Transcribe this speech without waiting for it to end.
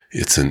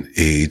It's an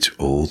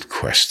age-old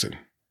question.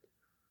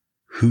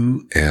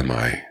 Who am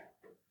I?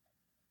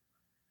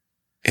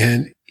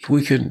 And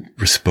we can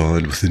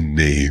respond with a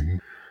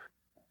name,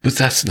 but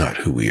that's not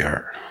who we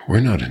are. We're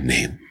not a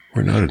name.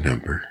 We're not a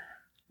number.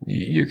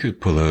 You could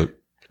pull out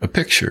a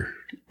picture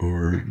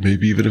or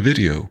maybe even a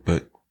video,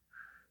 but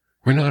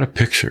we're not a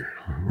picture.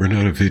 We're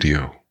not a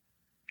video.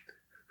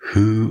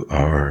 Who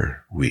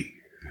are we?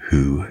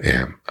 Who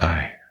am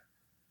I?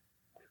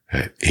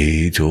 That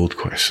age-old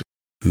question.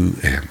 Who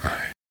am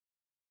I?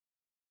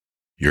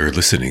 You're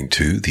listening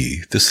to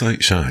the This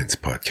Light Shines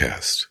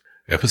podcast,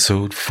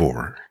 episode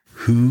 4.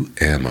 Who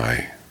am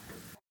I?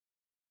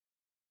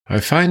 I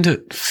find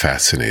it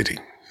fascinating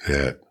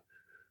that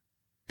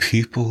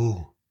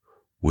people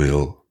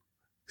will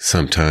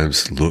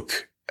sometimes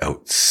look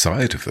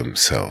outside of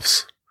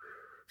themselves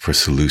for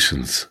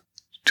solutions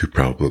to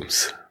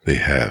problems they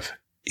have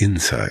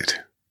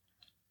inside.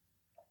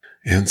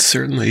 And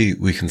certainly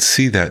we can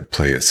see that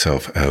play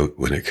itself out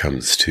when it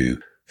comes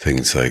to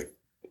things like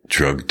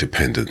drug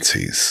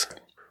dependencies,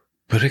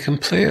 but it can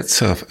play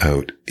itself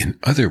out in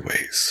other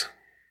ways.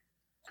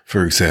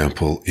 For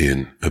example,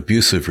 in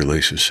abusive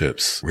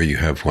relationships where you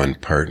have one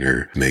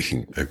partner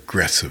making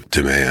aggressive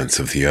demands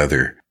of the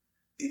other,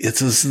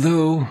 it's as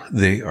though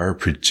they are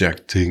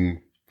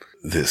projecting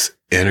this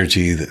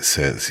energy that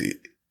says,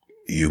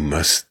 you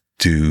must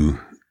do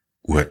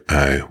what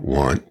I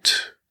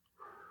want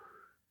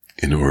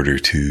in order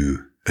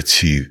to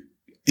achieve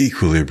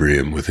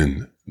equilibrium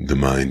within the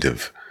mind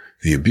of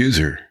the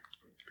abuser.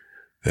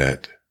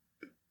 That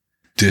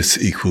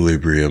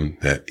disequilibrium,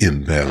 that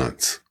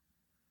imbalance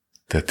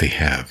that they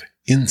have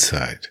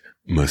inside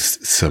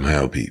must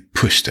somehow be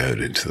pushed out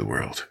into the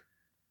world.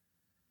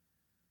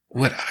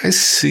 What I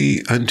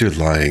see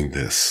underlying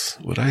this,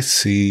 what I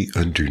see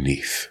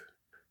underneath,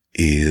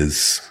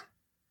 is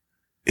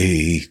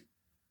a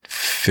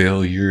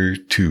failure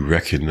to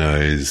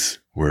recognize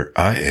where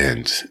I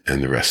end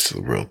and the rest of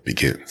the world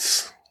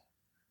begins.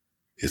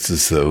 It's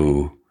as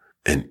though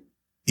an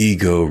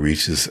ego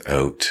reaches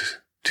out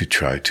to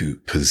try to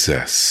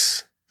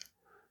possess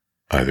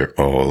either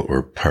all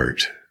or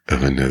part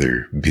of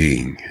another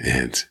being.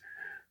 And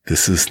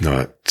this is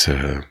not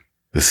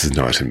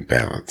in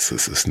balance.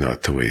 This is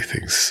not the way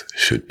things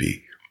should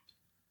be.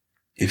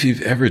 If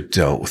you've ever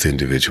dealt with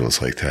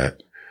individuals like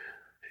that,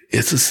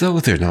 it's as though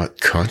they're not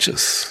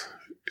conscious.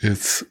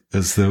 It's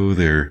as though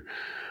they're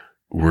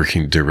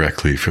working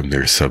directly from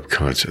their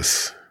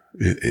subconscious.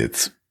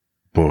 It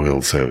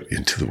boils out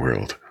into the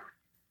world.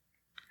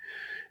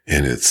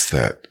 And it's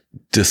that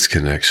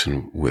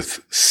disconnection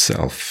with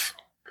self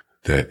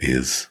that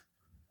is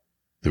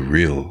the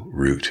real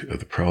root of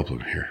the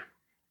problem here.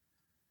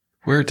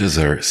 Where does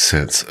our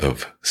sense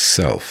of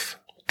self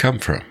come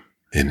from?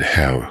 And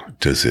how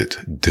does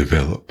it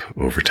develop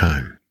over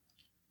time?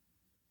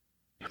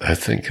 I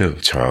think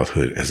of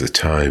childhood as a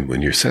time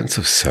when your sense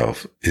of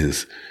self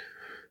is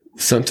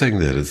something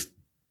that is,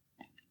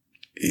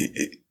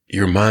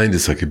 your mind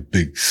is like a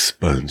big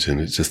sponge and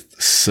it just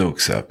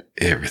soaks up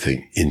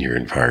everything in your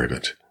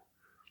environment.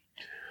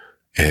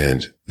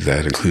 And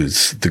that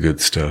includes the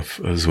good stuff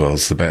as well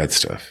as the bad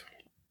stuff,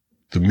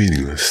 the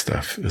meaningless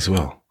stuff as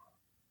well.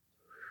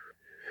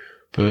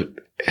 But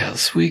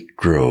as we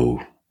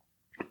grow,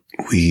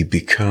 we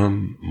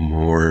become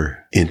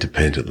more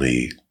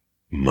independently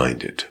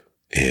minded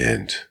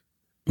and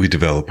we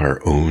develop our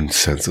own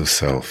sense of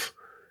self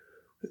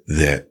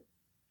that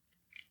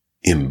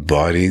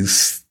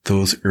embodies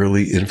those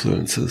early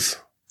influences,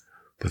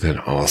 but then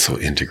also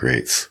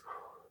integrates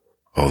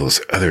all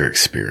those other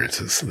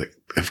experiences that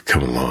have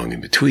come along in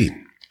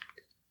between.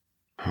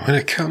 When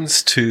it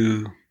comes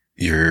to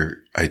your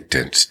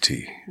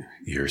identity,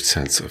 your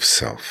sense of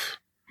self,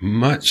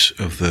 much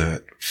of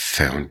the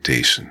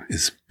foundation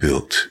is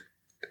built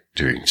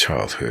during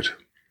childhood.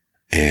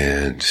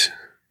 And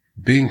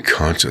being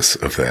conscious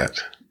of that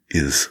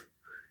is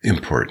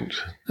important,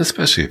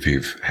 especially if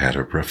you've had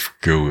a rough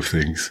go of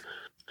things.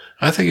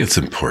 I think it's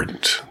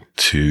important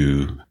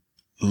to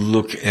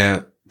look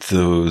at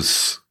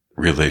those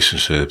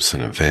relationships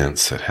and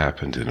events that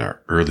happened in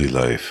our early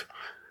life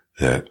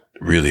that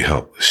really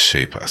help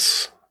shape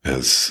us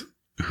as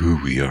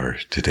who we are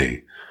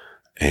today,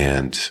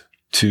 and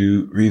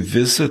to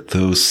revisit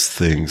those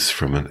things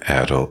from an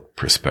adult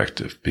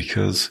perspective,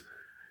 because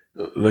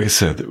like I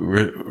said,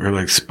 we're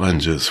like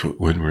sponges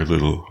when we're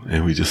little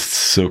and we just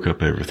soak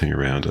up everything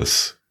around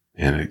us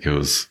and it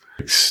goes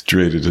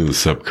straight into the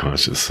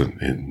subconscious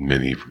in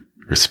many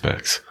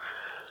respects.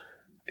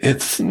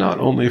 It's not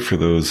only for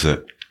those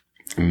that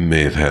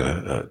may have had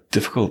a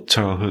difficult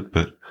childhood,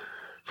 but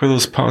for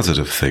those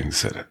positive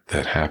things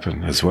that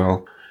happen as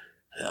well.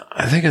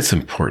 I think it's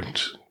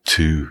important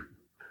to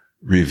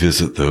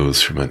revisit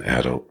those from an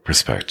adult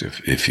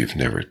perspective if you've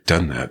never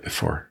done that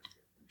before,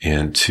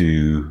 and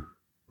to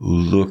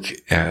look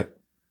at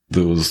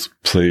those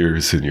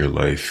players in your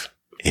life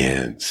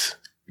and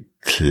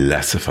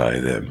classify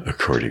them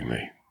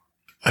accordingly.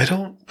 I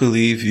don't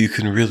believe you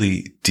can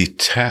really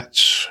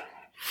detach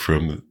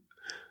from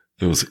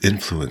those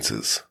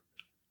influences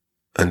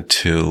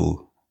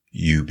until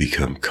you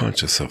become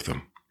conscious of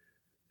them.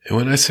 And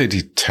when I say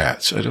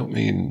detach, I don't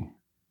mean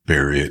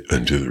bury it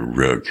under the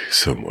rug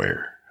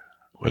somewhere.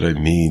 What I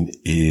mean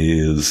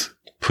is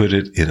put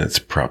it in its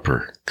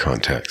proper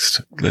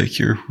context, like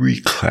you're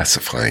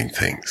reclassifying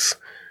things.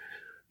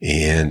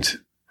 And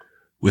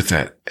with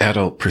that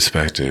adult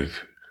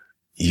perspective,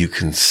 you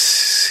can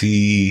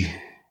see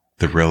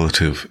the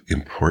relative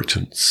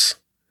importance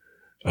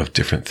of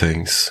different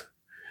things.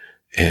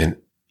 And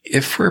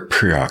if we're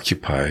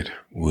preoccupied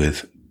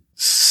with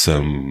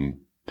some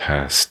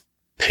past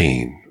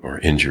pain or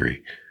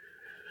injury,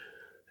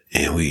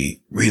 and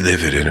we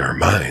relive it in our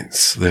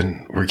minds,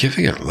 then we're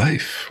giving it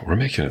life. We're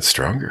making it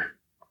stronger.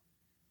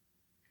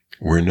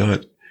 We're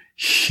not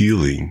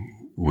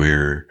healing.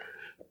 We're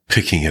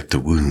picking at the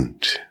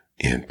wound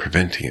and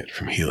preventing it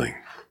from healing.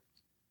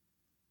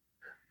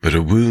 But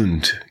a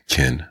wound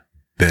can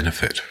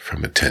benefit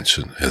from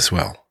attention as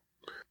well.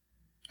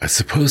 I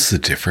suppose the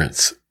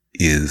difference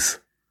is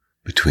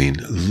between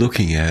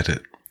looking at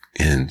it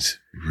and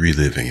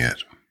reliving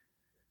it.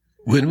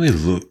 When we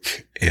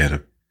look at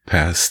a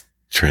past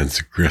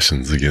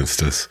transgressions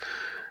against us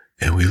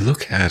and we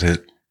look at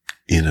it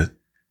in a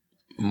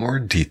more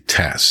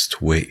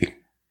detached way,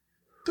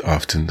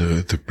 often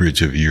the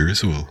bridge of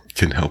years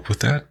can help with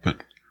that,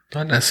 but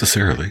not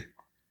necessarily.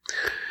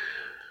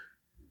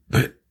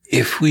 But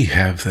if we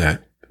have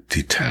that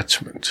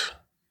detachment,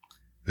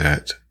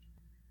 that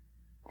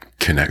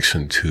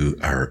connection to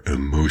our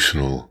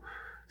emotional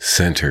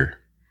center,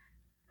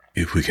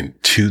 if we can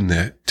tune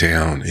that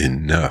down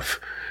enough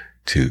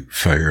to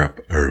fire up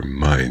our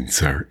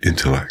minds, our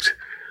intellect,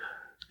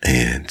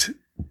 and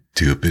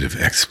do a bit of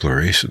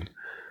exploration,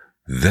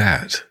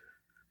 that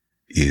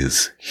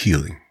is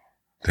healing.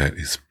 That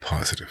is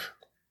positive.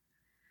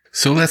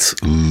 So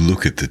let's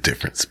look at the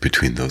difference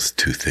between those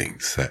two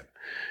things, that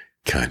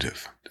kind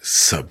of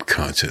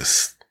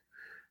subconscious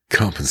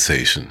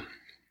compensation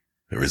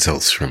that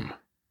results from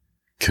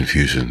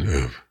confusion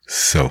of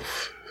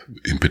self,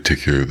 in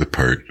particular the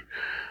part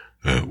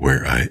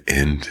where I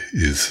end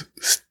is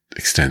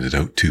extended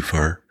out too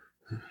far,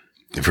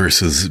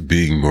 versus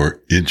being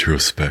more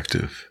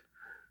introspective.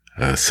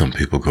 Some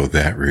people go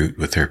that route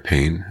with their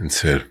pain.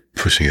 Instead of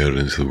pushing out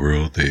into the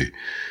world, they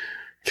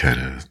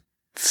kind of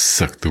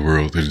suck the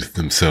world into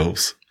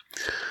themselves.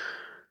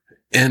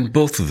 And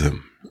both of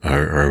them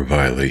are a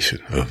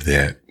violation of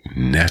that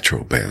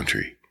natural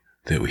boundary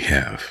that we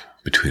have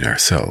between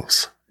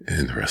ourselves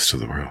and the rest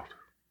of the world.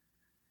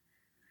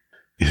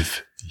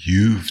 If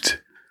you've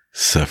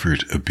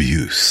suffered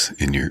abuse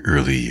in your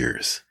early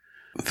years,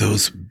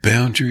 those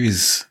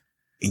boundaries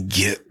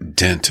get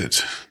dented.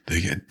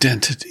 They get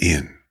dented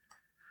in.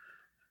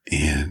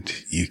 And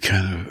you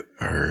kind of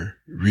are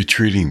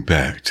retreating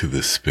back to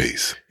this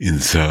space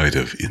inside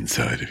of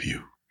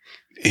you.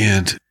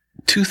 And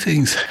two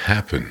things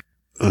happen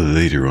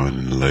later on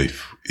in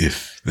life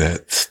if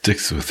that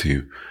sticks with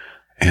you.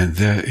 And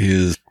that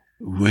is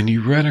when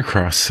you run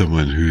across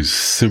someone who's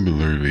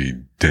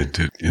similarly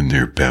dented in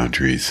their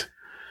boundaries,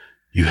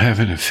 you have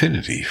an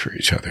affinity for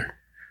each other.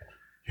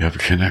 You have a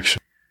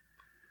connection.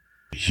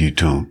 You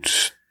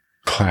don't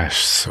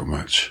clash so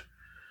much.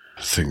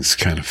 Things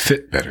kind of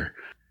fit better.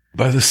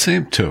 By the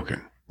same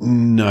token,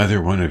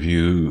 neither one of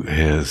you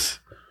has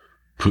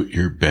put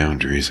your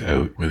boundaries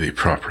out where they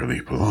properly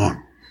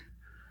belong.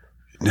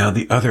 Now,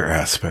 the other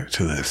aspect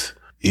to this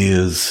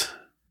is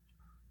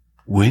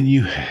when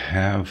you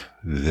have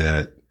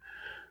that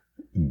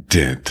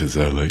dent, as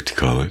I like to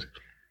call it,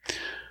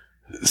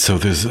 so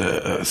there's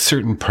a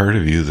certain part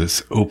of you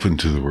that's open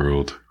to the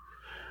world.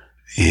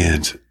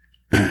 And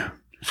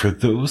for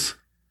those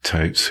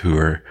types who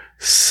are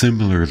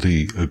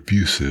similarly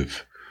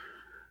abusive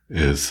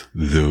as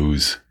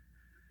those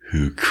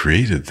who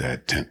created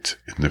that dent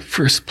in the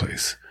first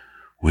place,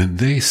 when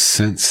they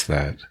sense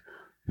that,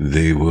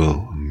 they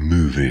will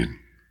move in.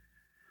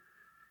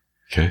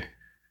 Okay?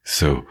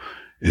 So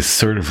it's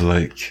sort of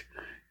like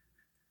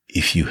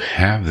if you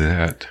have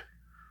that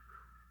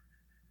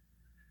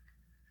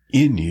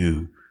in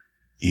you,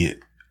 it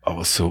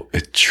also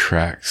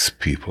attracts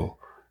people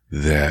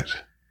that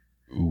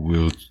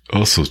will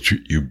also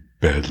treat you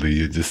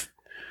badly. This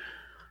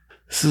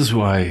is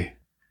why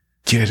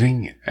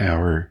getting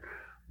our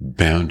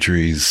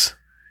boundaries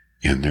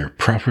in their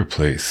proper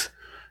place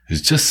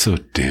is just so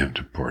damned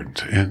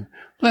important. And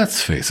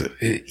let's face it,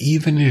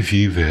 even if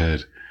you've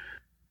had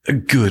a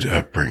good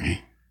upbringing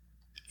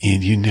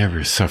and you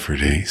never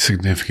suffered any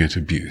significant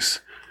abuse,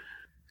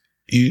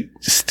 you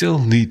still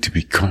need to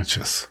be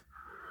conscious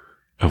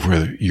of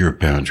where your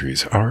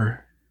boundaries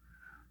are,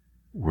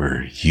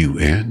 where you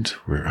end,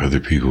 where other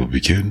people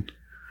begin,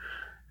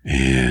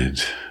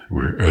 and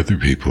where other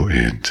people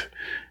end,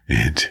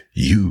 and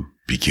you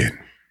begin.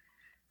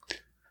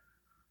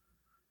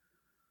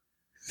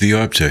 The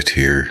object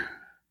here,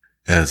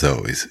 as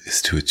always,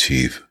 is to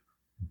achieve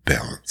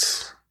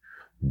balance.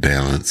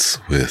 Balance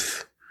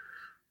with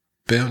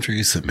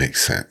boundaries that make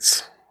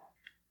sense.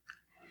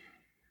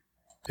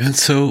 And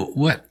so,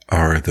 what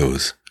are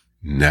those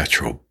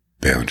natural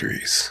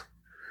boundaries?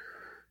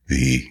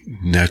 the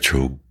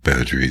natural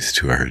boundaries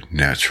to our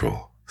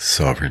natural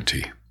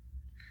sovereignty.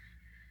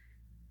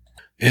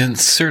 And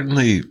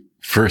certainly,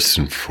 first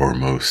and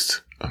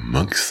foremost,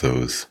 amongst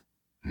those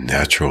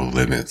natural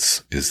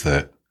limits is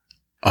that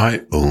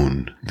I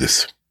own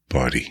this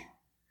body.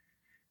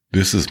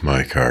 This is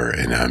my car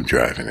and I'm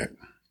driving it.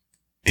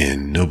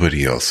 And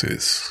nobody else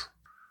is.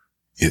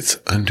 It's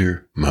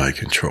under my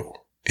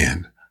control.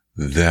 And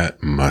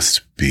that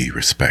must be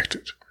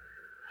respected.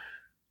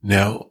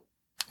 Now,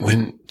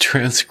 when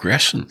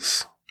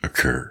transgressions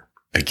occur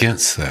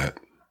against that,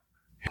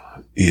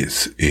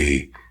 it's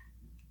a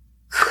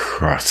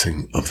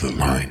crossing of the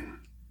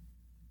line.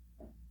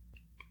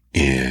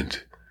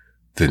 And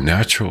the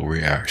natural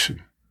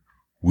reaction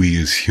we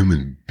as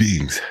human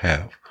beings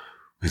have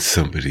when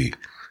somebody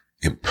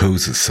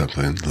imposes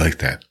something like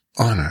that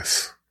on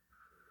us,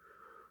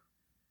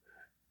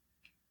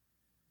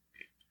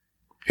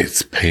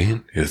 it's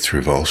pain, it's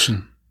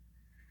revulsion.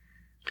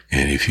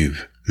 And if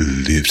you've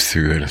lived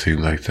through anything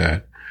like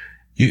that,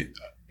 you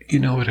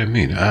know what I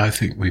mean. I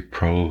think we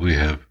probably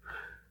have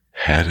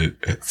had it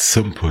at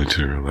some point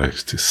in our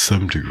lives to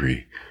some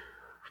degree.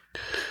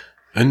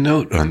 A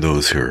note on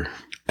those who are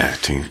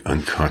acting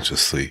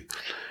unconsciously.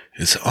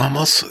 It's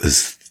almost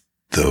as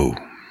though,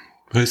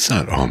 but it's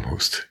not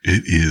almost,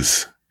 it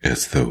is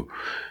as though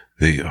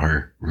they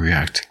are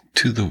reacting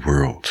to the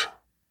world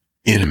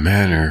in a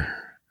manner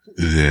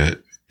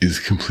that is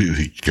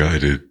completely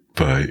guided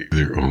by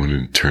their own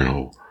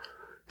internal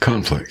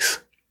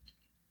conflicts.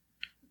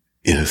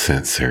 In a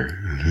sense, they're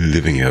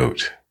living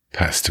out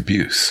past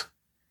abuse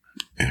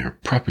and are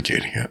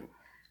propagating it.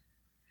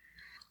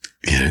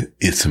 And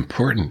it's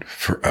important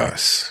for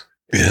us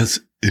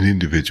as an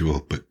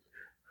individual, but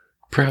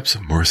perhaps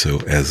more so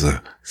as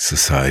a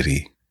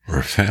society or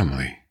a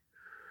family,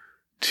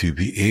 to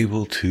be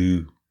able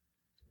to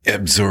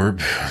absorb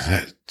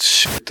that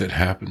shit that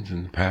happened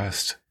in the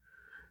past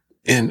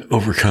and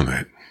overcome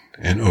it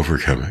and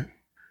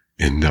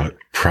not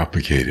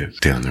propagate it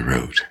down the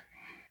road,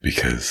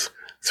 because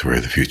it's where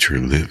the future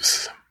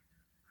lives.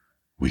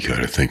 We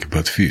got to think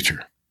about the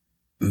future.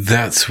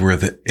 That's where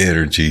the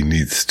energy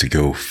needs to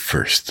go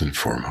first and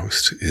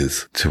foremost,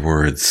 is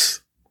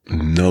towards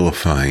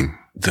nullifying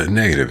the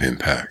negative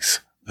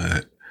impacts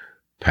that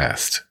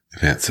past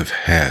events have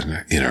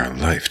had in our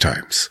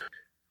lifetimes.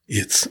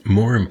 It's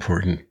more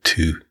important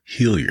to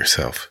heal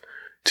yourself,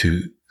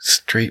 to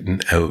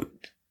straighten out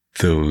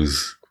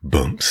those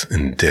bumps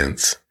and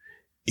dents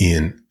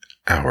in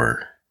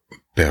our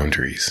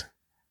boundaries,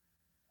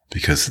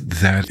 because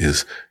that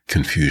is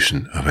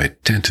confusion of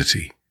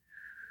identity.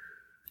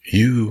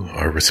 You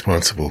are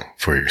responsible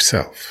for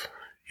yourself.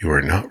 You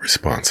are not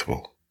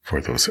responsible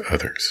for those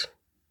others.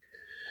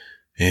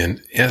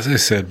 And as I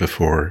said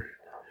before,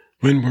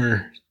 when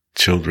we're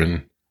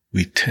children,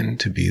 we tend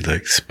to be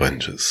like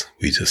sponges.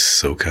 We just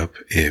soak up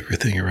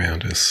everything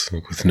around us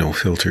with no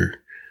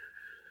filter.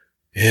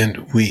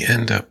 And we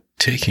end up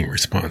taking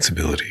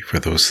responsibility for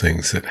those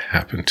things that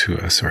happen to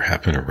us or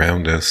happen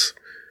around us,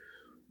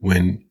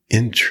 when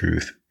in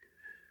truth,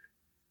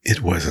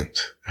 it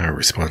wasn't our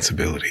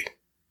responsibility.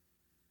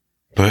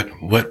 But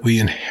what we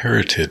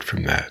inherited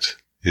from that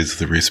is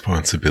the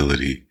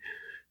responsibility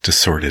to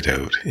sort it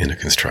out in a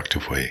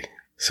constructive way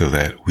so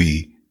that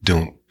we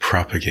don't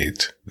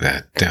propagate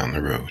that down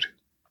the road.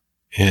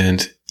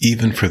 And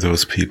even for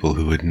those people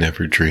who would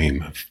never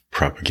dream of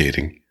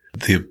propagating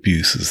the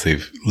abuses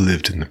they've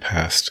lived in the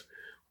past,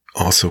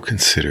 also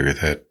consider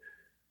that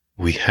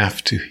we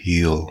have to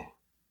heal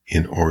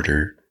in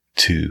order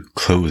to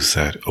close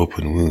that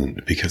open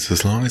wound, because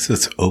as long as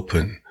it's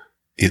open,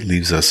 it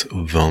leaves us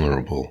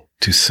vulnerable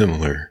to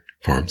similar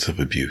forms of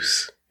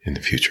abuse in the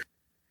future.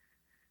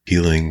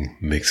 Healing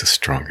makes us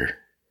stronger.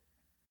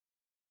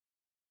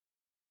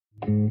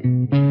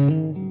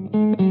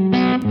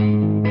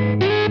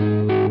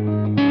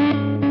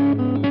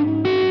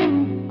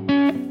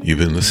 You've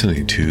been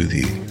listening to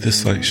the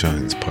This Light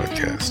Shines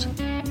podcast.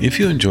 If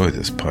you enjoy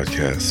this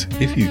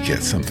podcast, if you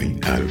get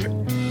something out of it,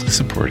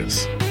 support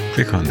us.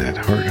 Click on that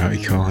heart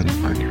icon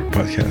on your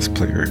podcast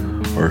player,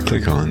 or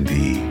click on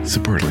the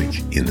support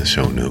link in the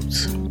show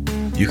notes.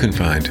 You can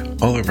find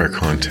all of our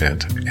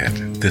content at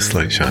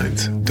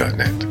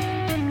thislightshines.net.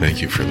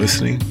 Thank you for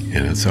listening,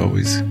 and as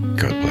always,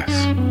 God bless.